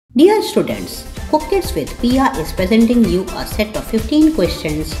Dear students, Cookids with Piya is presenting you a set of 15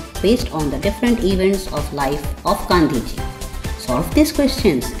 questions based on the different events of life of Gandhiji. Solve these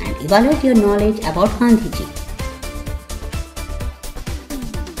questions and evaluate your knowledge about Gandhiji.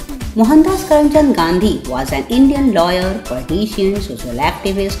 Mohandas Karamchand Gandhi was an Indian lawyer, politician, social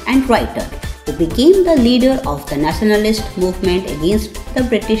activist and writer who became the leader of the nationalist movement against the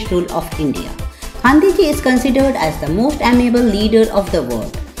British rule of India. Gandhiji is considered as the most amiable leader of the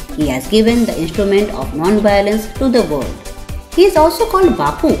world. He has given the instrument of non-violence to the world. He is also called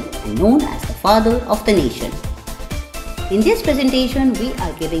Bapu and known as the father of the nation. In this presentation, we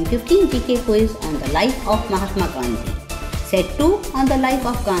are giving 15 GK quiz on the life of Mahatma Gandhi. Set-2 on the life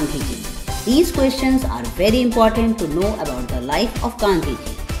of Gandhiji. These questions are very important to know about the life of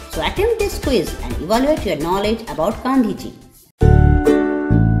Gandhiji. So attempt this quiz and evaluate your knowledge about Gandhiji.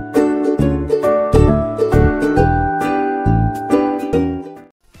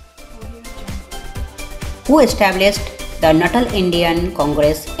 Who established the Natal Indian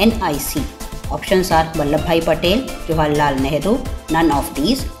Congress NIC? Options are Vallabhbhai Patel, Jawaharlal Nehru, none of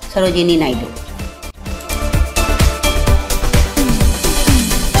these, Sarojini Naidu.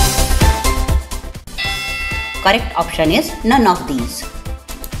 Correct option is none of these.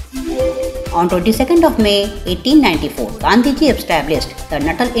 On 22nd of May 1894, Gandhiji established the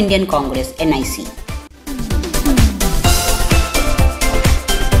Natal Indian Congress NIC.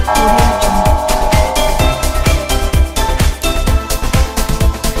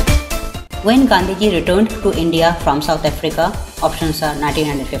 When Gandhiji returned to India from South Africa, options are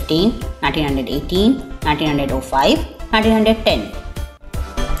 1915, 1918, 1905, 1910.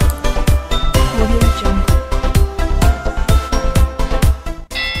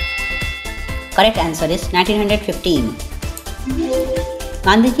 Correct answer is 1915.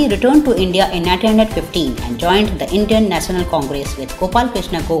 Gandhiji returned to India in 1915 and joined the Indian National Congress with Gopal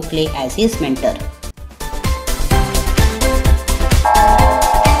Krishna Gokhale as his mentor.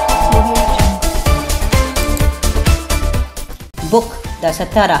 Book The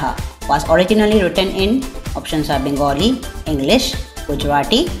Satyagraha was originally written in options are Bengali, English,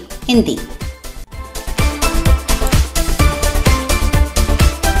 Gujarati, Hindi.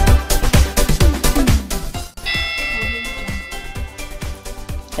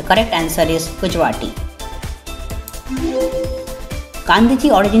 The correct answer is Gujarati.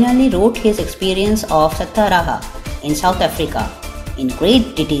 Gandhiji originally wrote his experience of Satyagraha in South Africa in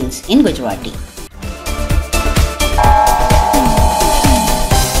great details in Gujarati.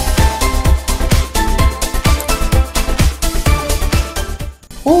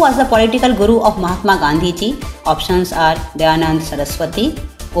 Who was the political guru of Mahatma Gandhiji? Options are Dayanand Saraswati,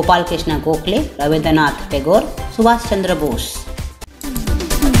 Gopal Krishna Gokhale, Rabindranath Tagore, Subhash Chandra Bose.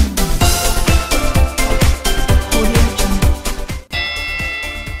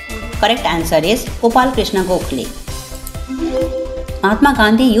 Correct answer is Gopal Krishna Gokhale. Mahatma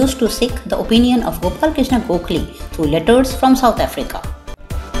Gandhi used to seek the opinion of Gopal Krishna Gokhale through letters from South Africa.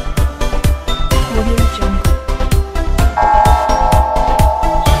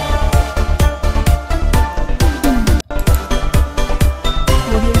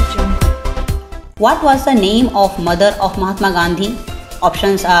 What was the name of mother of Mahatma Gandhi?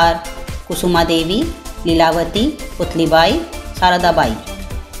 Options are Kusuma Devi, Lilavati, Putlibai, Saradabai.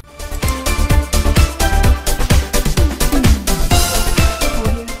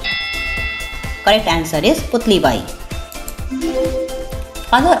 Correct answer is Putlibai.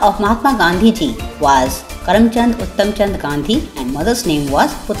 Father of Mahatma Gandhiji was Karamchand Uttamchand Gandhi and mother's name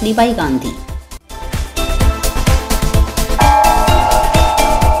was Putlibai Gandhi.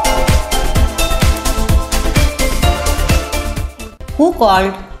 Who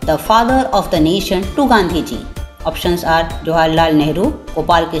called the father of the nation to Gandhiji? Options are Jawaharlal Nehru,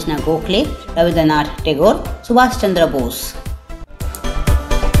 Gopal Krishna Gokhale, Rabindranath Tagore, Subhash Chandra Bose.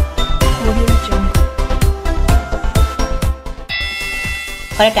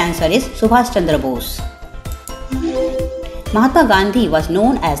 Correct answer is Subhash Chandra Bose. Mahatma Gandhi was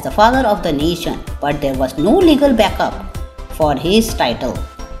known as the father of the nation, but there was no legal backup for his title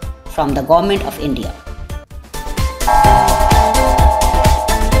from the government of India.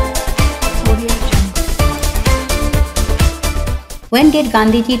 When did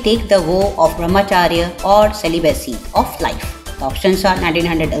Gandhiji take the vow of brahmacharya or celibacy of life? The options are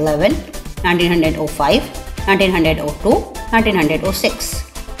 1911, 1905, 1902, 1906.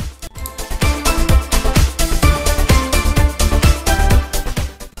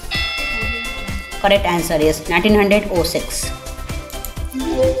 Correct answer is 1906.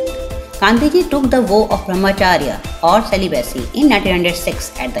 Gandhiji took the vow of brahmacharya or celibacy in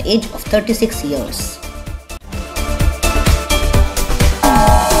 1906 at the age of 36 years.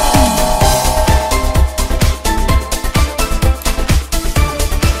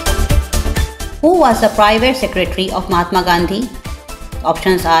 was the private secretary of Mahatma Gandhi?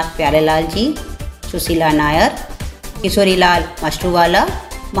 Options are Pyarelal Ji, Susila Nair, Kisorilal Mashruwala,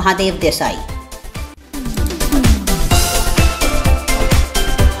 Mahadev Desai.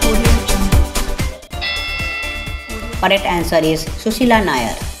 Correct answer is Susila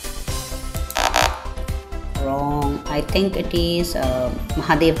Nair. Wrong. I think it is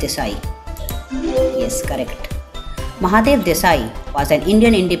Mahadev Desai. Yes, correct. Mahadev Desai was an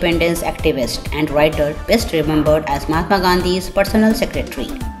Indian independence activist and writer best remembered as Mahatma Gandhi's personal secretary.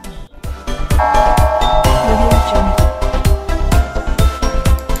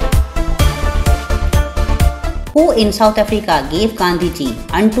 Who in South Africa gave Gandhiji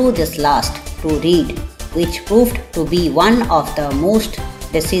Unto This Last to read, which proved to be one of the most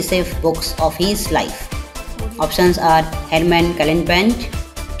decisive books of his life? Options are Herman Kallenbach,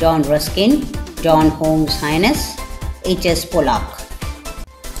 John Ruskin, John Holmes Hines, H.S. Pollock.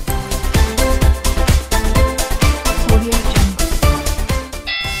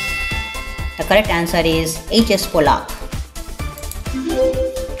 The correct answer is H.S. Pollock.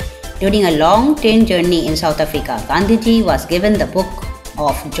 During a long train journey in South Africa, Gandhiji was given the book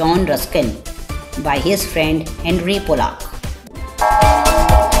of John Ruskin by his friend Henry Pollock.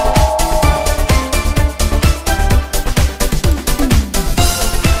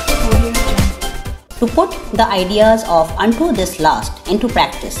 To put the ideas of Unto This Last into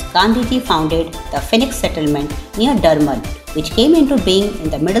practice, Gandhiji founded the Phoenix settlement near Durban, which came into being in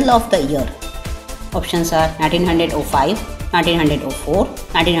the middle of the year. Options are 1905, 1904,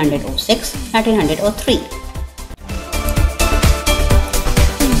 1906, 1903.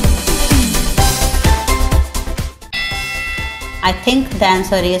 I think the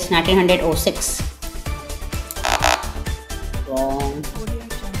answer is 1906. Wrong.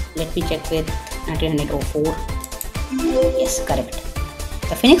 Let me check with 1904. Yes, correct.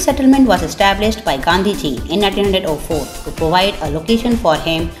 The Phoenix settlement was established by Gandhiji in 1904 to provide a location for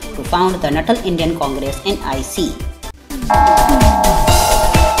him to found the Natal Indian Congress (NIC).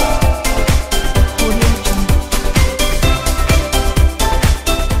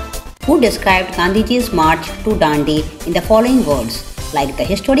 Who described Gandhiji's march to Dandi in the following words? Like the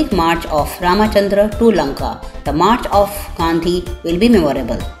historic march of Ramachandra to Lanka, the march of Gandhi will be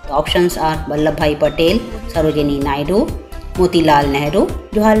memorable. The options are Vallabhbhai Patel, Sarojini Naidu, Motilal Nehru,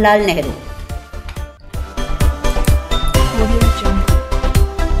 Jawaharlal Nehru.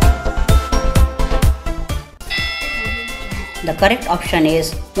 The correct option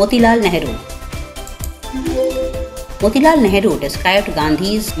is Motilal Nehru. Motilal Nehru described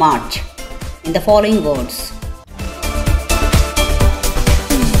Gandhi's march in the following words.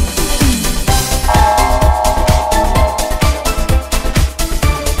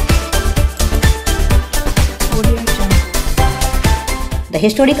 The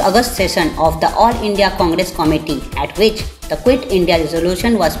historic August session of the All India Congress Committee, at which the Quit India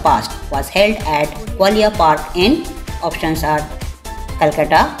resolution was passed, was held at Gwalior Park in options are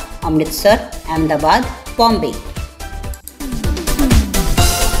Calcutta, Amritsar, Ahmedabad, Bombay.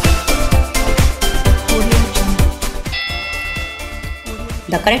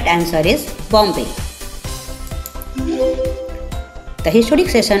 The correct answer is Bombay. The historic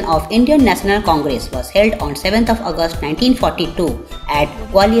session of Indian National Congress was held on 7th of August 1942 at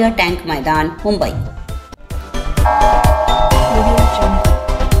Gwalior Tank Maidan, Mumbai.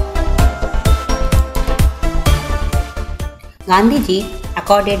 Gandhiji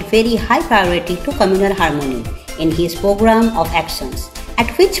accorded very high priority to communal harmony in his program of actions. At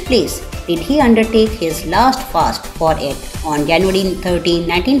which place did he undertake his last fast for it on January 13,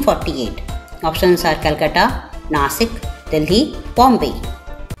 1948? Options are Calcutta, Nasik, Delhi, Bombay.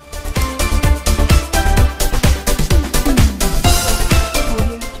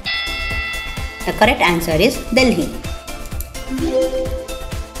 The correct answer is Delhi.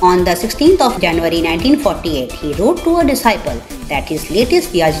 On the 16th of January 1948, he wrote to a disciple that his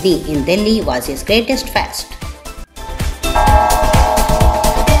latest yajni in Delhi was his greatest fast.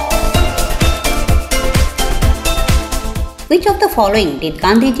 Which of the following did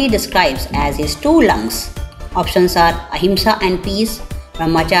Gandhiji describes as his two lungs? Options are Ahimsa and peace,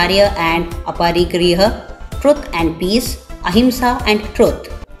 Brahmacharya and Aparigriha, truth and peace, Ahimsa and truth.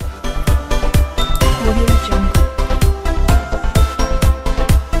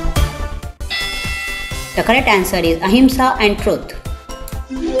 The correct answer is Ahimsa and truth.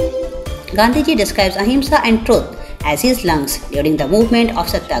 Gandhiji describes Ahimsa and truth as his lungs during the movement of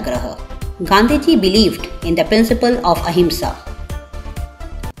Satyagraha. Gandhiji believed in the principle of Ahimsa.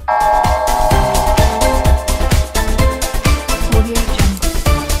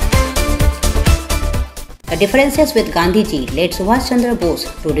 The differences with Gandhiji led Subhash Chandra Bose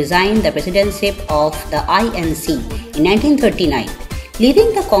to resign the presidency of the INC in 1939.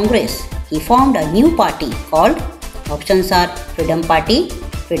 Leaving the Congress, he formed a new party called options are Freedom Party,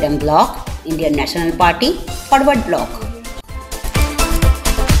 Freedom Bloc, Indian National Party, Forward Bloc.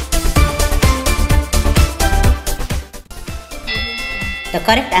 The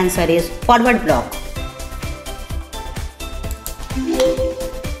correct answer is Forward Bloc.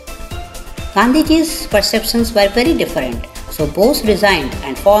 Gandhiji's perceptions were very different, so Bose resigned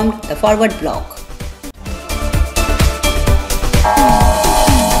and formed the Forward Bloc.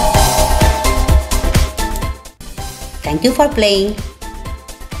 Thank you for playing.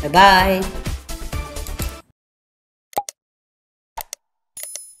 Bye-bye.